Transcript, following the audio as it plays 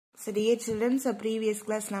So dear children, so previous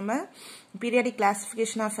class நம்ம periodic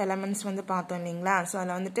classification of elements வந்து பார்த்தோம் இல்லீங்களா. So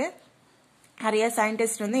அதுல வந்துட்டு நிறைய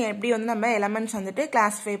சயின்டிஸ்ட் வந்து எப்படி வந்து நம்ம எலிமெண்ட்ஸ் வந்துட்டு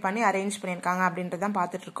கிளாஸிஃபை பண்ணி அரேஞ்ச் பண்ணியிருக்காங்க அப்படின்றத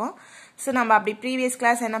பார்த்துட்டு இருக்கோம். ஸோ நம்ம அப்படி ப்ரீவியஸ்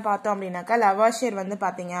கிளாஸ் என்ன பார்த்தோம் அப்படின்னாக்கா லவாஷியர் வந்து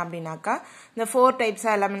பார்த்தீங்க அப்படின்னாக்கா இந்த 4 டைப்ஸ்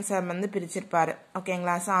ஆஃப் எலிமெண்ட்ஸ் வந்து பிரிச்சிருப்பாரு.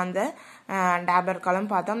 ஓகேங்களா. ஸோ அந்த டேப்லர்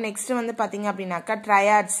காலம் பார்த்தோம். நெக்ஸ்ட் வந்து பார்த்தீங்க அப்படின்னாக்கா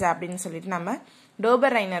ட்ரையாட்ஸ் அப்படின்னு சொல்லிட்டு நம்ம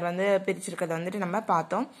டோபர் ரைனர் வந்து பிரிச்சிருக்கிறத வந்துட்டு நம்ம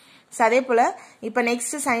பார்த்தோம். ஸோ அதே போல இப்போ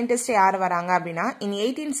நெக்ஸ்ட் சயின்டிஸ்ட் யார் வராங்க அப்படின்னா இன்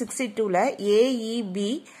 1862ல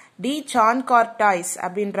ஏஇபி டி சான்கார்டாய்ஸ்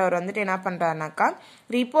அப்படின்றவர் வந்துட்டு என்ன பண்றாருனாக்கா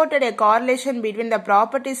reported a correlation between the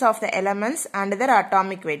properties of the elements and their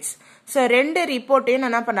atomic weights. So ரெண்டு ரிப்போர்ட்டையும்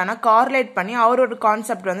என்ன பண்றாருன்னா கார்லேட் பண்ணி அவர் ஒரு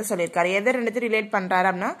கான்செப்ட் வந்து சொல்லியிருக்காரு. எதை ரெண்டுத்தையும் ரிலேட் பண்றாரு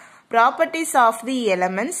அப்படின்னா properties of the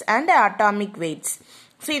elements and atomic weights.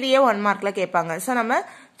 So இதையே 1 மார்க்ல கேட்பாங்க. ஸோ நம்ம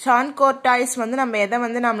சான்கார்டாய்ஸ் வந்து நம்ம எதை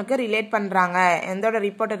வந்து நமக்கு ரிலேட் பண்றாங்க, எந்தோட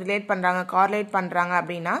ரிப்போர்ட்டை ரிலேட் பண்றாங்க, கார்லேட் பண்றாங்க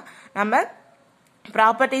அப்படின்னா நம்ம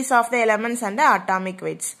properties of the elements and the atomic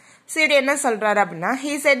weights. So இது என்ன சொல்றாரு அப்படின்னா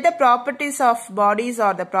he said the properties of bodies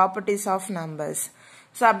or the properties of numbers.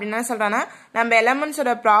 So அப்படின்னா சொல்றானா நம்ம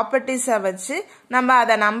எலிமெண்ட்ஸோட ப்ராப்பர்ட்டிஸை வச்சு நம்ம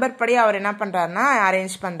அதை நம்பர் படி அவர் என்ன பண்றாருன்னா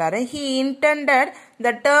அரேஞ்ச் பண்றாரு. he intended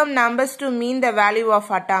the term numbers to mean the value of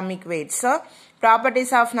atomic weights. So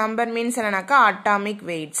properties of number means என்னன்னாக்கா atomic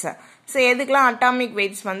weights. ஸோ எதுக்கெல்லாம் அட்டாமிக்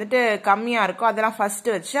வெயிட்ஸ் வந்துட்டு கம்மியாக இருக்கோ அதெல்லாம் ஃபர்ஸ்ட்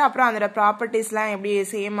வச்சு அப்புறம் அதோட ப்ராப்பர்ட்டிஸ்லாம் எப்படி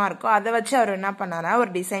சேமாக இருக்கோ அதை வச்சு அவர் என்ன பண்ணாரா அவர்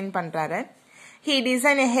டிசைன் பண்ணுறாரு. He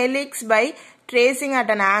designed a helix by tracing at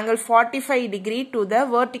an angle 45 degree to the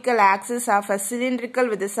vertical axis of a cylindrical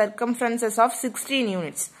with the circumferences of 16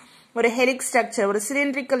 units. ஒரு ஹெலிக்ஸ் ஸ்ட்ரக்சர் ஒரு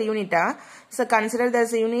சிலிண்ட்ரிக்கல் யூனிட்டா. ஸோ கன்சிடர்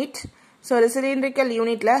தஸ் யூனிட். ஸோ ஒரு சிலிண்ட்ரிக்கல்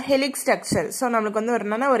யூனிட்ல helix structure. So நம்மளுக்கு வந்து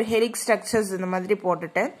என்னன்னா ஒரு helix structures இந்த மாதிரி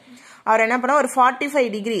போட்டுட்டு அவர் என்ன பண்ணா ஒரு 45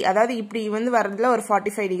 டிகிரி, அதாவது இப்படி வந்து வரதுல ஒரு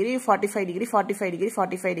 45 டிகிரி 45 டிகிரி 45 டிகிரி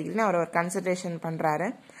 45 டிகிரின்னு அவர் ஒரு கன்சிடரேஷன் பண்றாரு.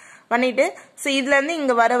 பண்ணிட்டு ஸோ இதுல இருந்து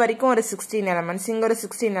இங்க வர வரைக்கும் ஒரு 16 எலமெண்ட்ஸ், இங்க ஒரு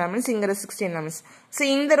 16 எலமெண்ட்ஸ், இங்க ஒரு 16 எலமெண்ட்ஸ். ஸோ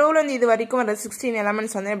இந்த ரோல் வந்து இது வரைக்கும் வர 16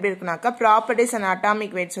 எலமெண்ட்ஸ் வந்து எப்படி இருக்குனாக்கா ப்ராப்பர்ட்டிஸ் அண்ட்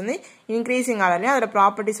அட்டாமிக் வெயிட்ஸ் வந்து இன்க்ரீசிங் ஆகலையும் அதோட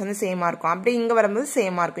ப்ராப்பர்ட்டிஸ் வந்து சேமா இருக்கும். அப்படி இங்க வரும்போது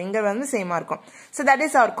சேமா இருக்கும், இங்க வந்து சேமா இருக்கும். So that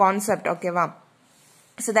is our concept. ஓகேவா.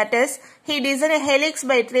 So that is, he designed a helix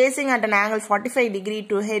by tracing at an angle 45 degree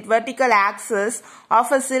to a vertical axis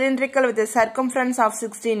of a cylindrical with a circumference of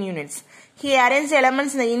 16 units. He arranged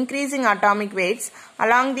elements in the increasing atomic weights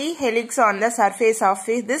along the helix on the surface of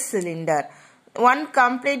this cylinder. One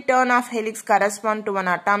complete turn of helix corresponds to an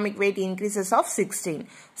atomic weight increases of 16.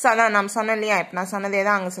 So அதான் நாம் சொன்னலையா, இப்போ நான் சொன்னதே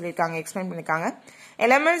தான் அங்கே சொல்லியிருக்காங்க, explain பண்ணியிருக்காங்க.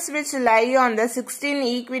 Elements which lie on the 16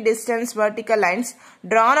 equidistant vertical lines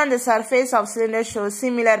drawn on the surface of cylinder show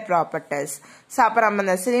similar properties. So அப்புறம் நம்ம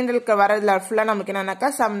இந்த சிலிண்டருக்கு வரதுல ஃபுல்லா நமக்கு என்னன்னாக்கா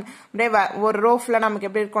ஒரு ரோ ஃபுல்லா நமக்கு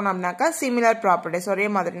எப்படி இருக்கணும் அப்படின்னாக்கா சிமிலர் ப்ராப்பர்ட்டிஸ், ஒரே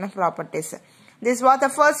மாதிரியான properties. This was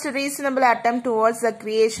the first reasonable attempt towards the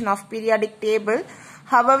creation of periodic table.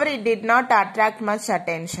 However, it did not attract much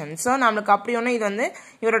attention. So நமக்கு அப்படி ஒன்று இது வந்து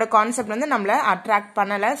இவரோட கான்செப்ட் வந்து நம்மள அட்ராக்ட்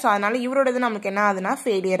பண்ணல. ஸோ அதனால இவரோடது நமக்கு என்ன ஆகுதுன்னா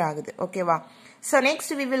ஃபெயிலியர் ஆகுது. ஓகேவா. So next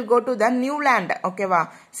we will go to the Newland. Okay va.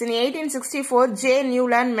 So in 1864 J.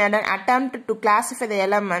 Newland made an attempt to classify the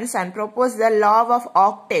elements and proposed the law of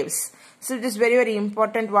octaves. So it is very very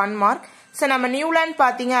important 1 mark. So நம்ம Newland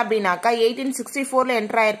பாத்தீங்க அப்படின்னாக்கா 1864ல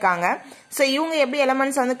enter ஆயிருக்காங்க. So இவங்க எப்படி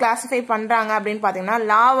elements வந்து classify பண்றாங்க அப்படின்னு பாத்தீங்கன்னா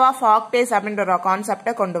லா ஆஃப் ஆக்டேவ்ஸ் அப்படின்ற ஒரு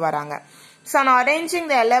கான்செப்டை கொண்டு வராங்க. So on arranging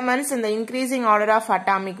the elements in the increasing order of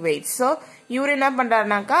atomic weight. So இவர் என்ன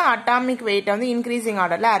பண்றாருனாக்கா அட்டாமிக் வெயிட் வந்து இன்க்ரீசிங்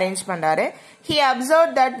ஆர்டர்ல அரேஞ்ச் பண்றாரு. He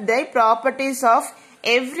observed that the properties of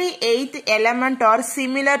every 8th element are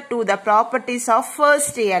similar to the properties of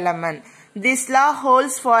first element. This law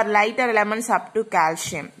holds for lighter elements up to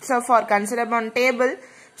calcium. So for consider one table,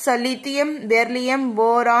 so lithium, beryllium,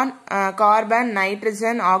 boron, carbon,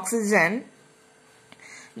 nitrogen, oxygen.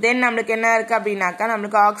 Then நம்மளுக்கு என்ன இருக்கு அப்படின்னாக்கா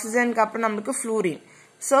நம்மளுக்கு ஆக்சிஜனுக்கு அப்புறம் நம்மளுக்கு fluorine.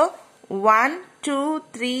 So 1 2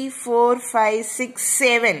 3 4 5 6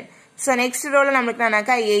 7. So next ரோல நம்மளுக்கு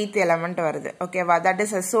என்னன்னாக்கா 8th எலமெண்ட் வருது. ஓகேவா. That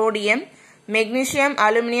is sodium, magnesium,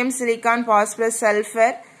 aluminium, silicon, phosphorus,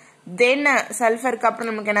 sulphur. தென் சல்ஃபருக்கு அப்புறம்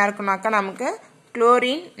நமக்கு என்ன இருக்குனாக்கா நமக்கு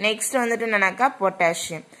குளோரின். நெக்ஸ்ட் வந்துட்டு என்னன்னாக்கா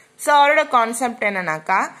பொட்டாசியம். ஸோ அவரோட கான்செப்ட்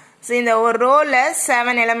என்னன்னாக்கா ஸோ இந்த ஒரு ரோல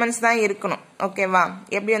 7 எலிமெண்ட்ஸ் தான் இருக்கணும். ஓகேவா.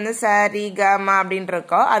 எப்படி வந்து சரி கமா அப்படின்னு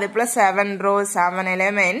இருக்கோ அது போல 7 ரோ 7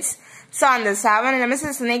 எலிமெண்ட்ஸ். ஸோ அந்த 7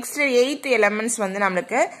 எலிமெண்ட்ஸ் நெக்ஸ்ட் 8th எலிமெண்ட்ஸ் வந்து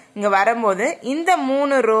நம்மளுக்கு இங்க வரும்போது இந்த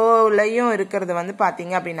 3 ரோலையும் இருக்கிறது வந்து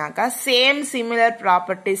பாத்தீங்க அப்படின்னாக்கா சேம் சிமிலர்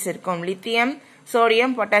ப்ராப்பர்ட்டிஸ் இருக்கும். லித்தியம்,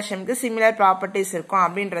 சோடியம், பொட்டாசியம்க்கு சிமிலர் ப்ராப்பர்ட்டிஸ் இருக்கும்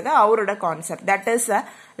அப்படின்றது அவரோட concept. That is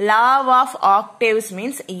law of octaves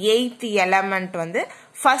means 8th element வந்து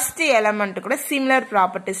ஃபர்ஸ்ட் எலிமெண்ட் கூட சிமிலர்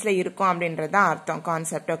ப்ராப்பர்ட்டிஸ்ல இருக்கும் அப்படின்றது தான் அர்த்தம்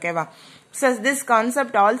கான்செப்ட். ஓகேவா. So this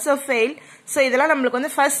concept also failed. So இதெல்லாம் நம்மளுக்கு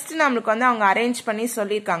வந்து first நம்மளுக்கு வந்து அவங்க அரேஞ்ச் பண்ணி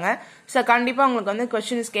சொல்லிருக்காங்க. So கண்டிப்பா உங்களுக்கு வந்து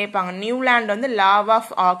questions கேட்பாங்க. Newland வந்து law of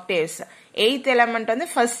octaves. 8th element வந்து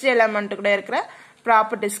first element கூட இருக்கிற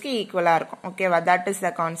propertiesக்கு ஈக்குவலா இருக்கும். ஓகேவா? That is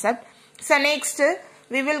the concept. So next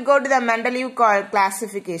we will go to the Mendeleev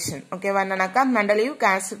classification. ஓகேவா? என்னன்னாக்கா Mendeleev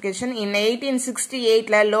classification in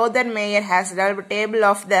 1868 ல Lothar-Meyer has developed a table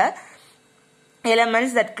of the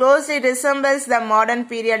elements that closely resembles the modern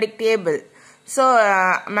periodic table. So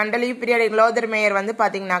Mendeleev periodic Lothar-Meyer வந்து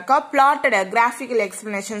பாத்தீங்கன்னாக்கா plotted graphical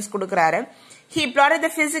explanations கொடுக்கறாரு. He plotted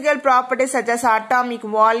the physical properties such as atomic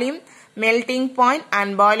volume, melting point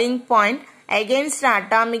and boiling point against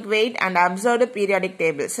atomic weight and observed periodic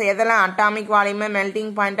table. So எதெல்லாம் atomic volume, melting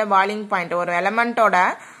point, boiling point ஒரு elementோட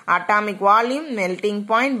atomic volume, melting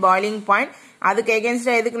point, boiling point அதுக்கு against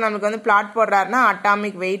எதுக்கு நமக்கு வந்து plot போடுறாருன்னா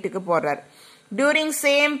atomic weightக்கு போடுறாரு. During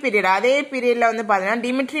same period, அதே periodல வந்து பாத்தீங்கன்னா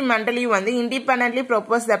Dmitry Mendeleev வந்து independently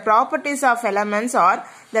proposed the properties of elements or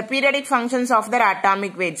the periodic functions of their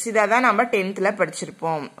atomic weights. இதான் நம்ம 10thல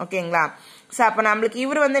படிச்சிருப்போம். ஓகேங்களா? சோ அப்ப நமக்கு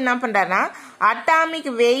இவர் வந்து என்ன பண்றாருன்னா அட்டாமிக்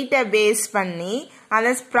வெயிட்ட பேஸ் பண்ணி அந்த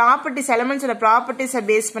ப்ராப்பர்ட்டிஸ் எலிமெண்ட்ஸோட ப்ராப்பர்ட்டிஸை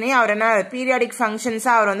பேஸ் பண்ணி அவர் என்ன பீரியாடிக்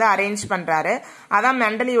ஃபங்க்ஷன்ஸா அவர் வந்து அரேஞ்ச் பண்றாரு. அதான்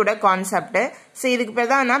மெண்டலியோட கான்செப்ட். சோ இதுக்கு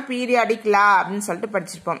பேர் தான் பீரியாடிக் லா அப்படின்னு சொல்லிட்டு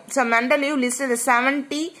படிச்சிருப்போம். So Mendeleev listed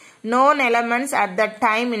 70 known elements at that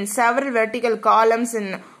time in several vertical columns in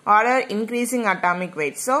order increasing atomic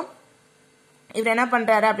weight. So இவர் என்ன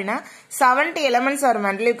பண்றாரு அப்படின்னா 70 எலிமெண்ட்ஸ் அவர்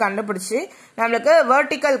மெண்டலிவ் கண்டுபிடிச்சு நம்மளுக்கு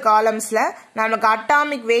வெர்டிக்கல் காலம்ஸ்ல நமக்கு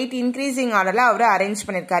அட்டாமிக் வெயிட் இன்க்ரீசிங் ஆர்டர்ல அவர் அரேஞ்ச்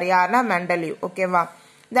பண்ணிருக்காரு. யாருன்னா மெண்டலிவ். ஓகேவா?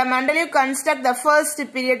 The Mendeleev construct the first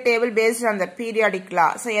period table based on the periodic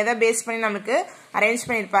law. So எதை பேஸ் பண்ணி நமக்கு அரேஞ்ச்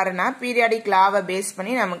பண்ணிருப்பாருன்னா periodic law-வை பேஸ்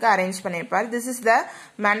பண்ணி நமக்கு அரேஞ்ச் பண்ணிருப்பாரு. This is the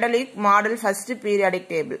Mendeleev model first periodic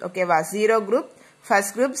table. ஓகேவா? 0 group,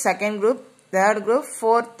 first group, second group, third group,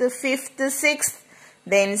 fourth, fifth, sixth,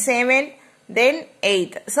 then seventh, then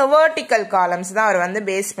 8th. So vertical columns தான் அவர் வந்து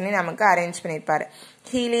base பண்ணி நமக்கு அரேஞ்ச் பண்ணிருப்பாரு.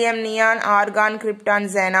 Helium, neon, argon, krypton,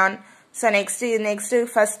 xenon. So next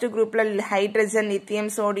first groupல hydrogen, lithium,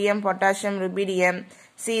 sodium, potassium, rubidium,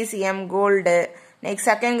 cesium, gold. Next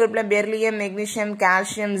second groupல beryllium, magnesium,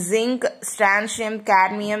 calcium, zinc, strontium,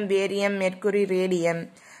 cadmium, barium, mercury, radium.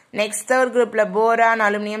 Next third groupல boron,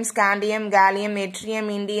 aluminum, scandium, gallium, yttrium,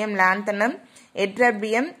 indium, lanthanum,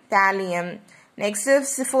 ytterbium, thallium. Next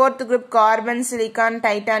fourth group carbon, silicon,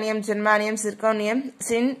 titanium, germanium, zirconium,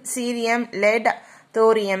 tin, cerium, lead,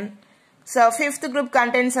 thorium. So fifth group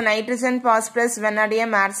contains nitrogen, phosphorus,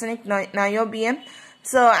 vanadium, arsenic, niobium,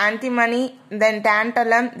 so antimony, then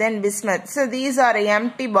tantalum, then bismuth. So these are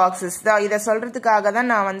empty boxes. இத சொல்றதுக்காக தான்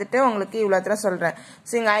நான் வந்துட்டு உங்களுக்கு இவ்வளவுதர சொல்றேன்.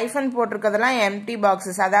 So இங்க ஐஃபன் போட்டிருக்கிறதெல்லாம் empty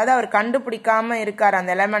boxes. அதாவது அவர் கண்டுபிடிக்காம இருக்காரு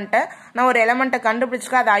அந்த எலிமெண்ட்டை. நான் ஒரு எலிமெண்ட்டை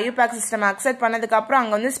கண்டுபிடிச்சுக்க அது IUPAC சிஸ்டம் அக்செப்ட் பண்ணதுக்கு அப்புறம்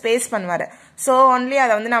அங்க வந்து ஸ்பேஸ் பண்ணுவாரு. சோ ஒன்லி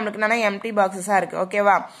அது வந்து நமக்கு என்னன்னா empty boxes-ஆ இருக்கு.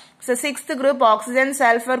 ஓகேவா? So sixth group oxygen,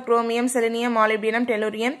 sulfur, chromium, selenium, molybdenum,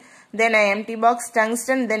 tellurium, then an empty box,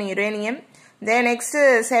 tungsten, then uranium. Then next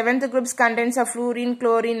seventh groups contains of fluorine,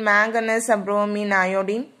 chlorine, manganese, bromine,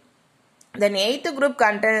 iodine. Then eighth group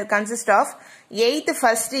consists of 8th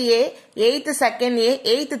first A, 8th second A,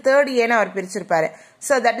 8th third A na our பிரிச்சிருப்பாரு.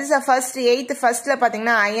 So that is the first 8th firstல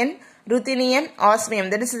பாத்தீங்கன்னா iron, ruthenium, osmium.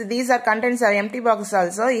 That is these are contents are empty boxes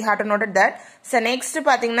also. You have to note that. So next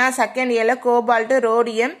பாத்தீங்கன்னா second A ல cobalt,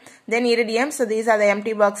 rhodium, then iridium. So these are the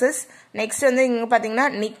empty boxes. Next வந்து இங்க பாத்தீங்கன்னா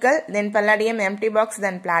nickel, then palladium, empty box,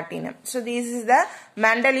 then platinum. So this is the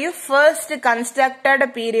Mendeleev first constructed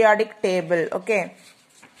periodic table. Okay.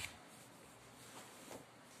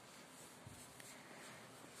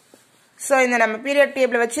 So இந்த நம்ம periodic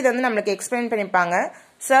table வச்சு இத வந்து நமக்கு explain பண்ணிருப்பாங்க.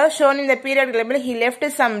 So shown in the periodic table he left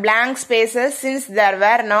some blank spaces since there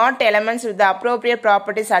were not elements with the appropriate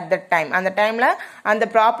properties at that time. அந்த டைம்ல அந்த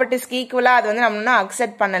properties ஈக்குவலா அது வந்து நம்ம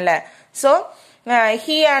அக்செப்ட் பண்ணல. So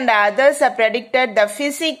he and others have predicted the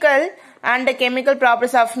physical and chemical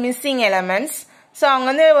properties of missing elements. So அவங்க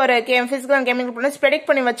வந்து ஒரு physical and chemical properties predict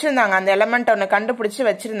பண்ணி வச்சிருந்தாங்க. அந்த எலிமெண்ட் ஒன்னு கண்டுபிடிச்சு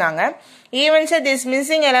வச்சிருந்தாங்க. Even so these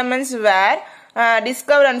missing elements were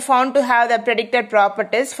discovered and found to have the predicted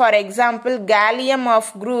properties. For example, gallium of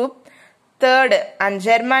group 3rd and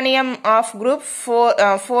germanium of group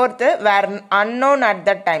 4th were unknown at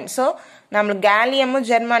that time. So நம்ம gallium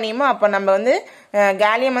germanium அப்ப நம்ம வந்து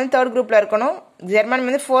gallium வந்து 3rd groupல இருக்கணும், germanium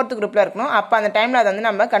வந்து 4th groupல இருக்கணும். அப்ப அந்த டைம்ல அத வந்து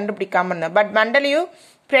நம்ம கண்டுபிடிக்காம இருந்தோம். But Mendeleev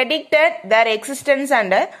predicted their existence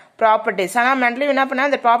and properties. ஆனா Mendeleev என்ன பண்ணா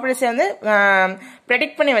அந்த properties வந்து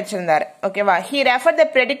predict பண்ணி வச்சிருந்தாரு. ஓகேவா? He referred the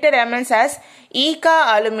predicted elements as eka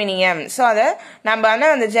aluminium. So அத நம்ம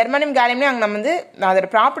அந்த germanium gallium அங்க நம்ம வந்து அதோட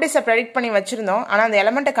properties predict பண்ணி வச்சிருந்தோம். ஆனா அந்த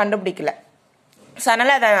எலிமெண்ட்டை கண்டுபிடிக்கல. ஸோ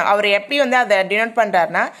அதனால் அவர் எப்படி வந்து அதை denote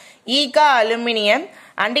பண்ணுறாருனா Eka aluminium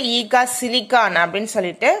and Eka silicon அப்படின்னு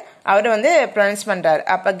சொல்லிட்டு அவர் வந்து ப்ரொனவுன்ஸ் பண்றாரு.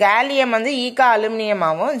 அப்ப கேலியம் வந்து ஈகா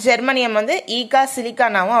அலுமினியமாவும் ஜெர்மனியம் வந்து ஈகா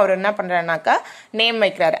சிலிக்கானாவும் அவர் என்ன பண்றாருனாக்கா நேம்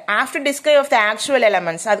வைக்கிறாரு. After Discovery of the actual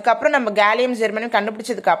elements, அதுக்கப்புறம் நம்ம கேலியம் ஜெர்மனியம்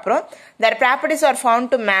கண்டுபிடிச்சதுக்கு அப்புறம் their properties are found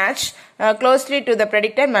to match closely to the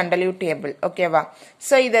predicted Mendeleev table. ஓகேவா?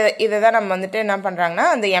 ஸோ இதை தான் நம்ம வந்துட்டு என்ன பண்றாங்கன்னா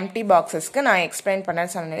அந்த எம்டி பாக்ஸஸ்க்கு நான் எக்ஸ்பிளைன்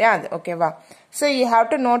பண்ணேன்னு சொன்னேன் இல்லையா அது. ஓகேவா? So you have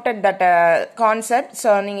to note that concept. So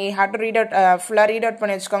you have to read out full read out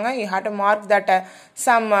பண்ணி வச்சுக்கோங்க. You have to mark that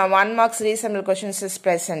some 1 marks reasonable questions is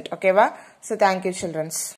present. Okay va? So thank you children.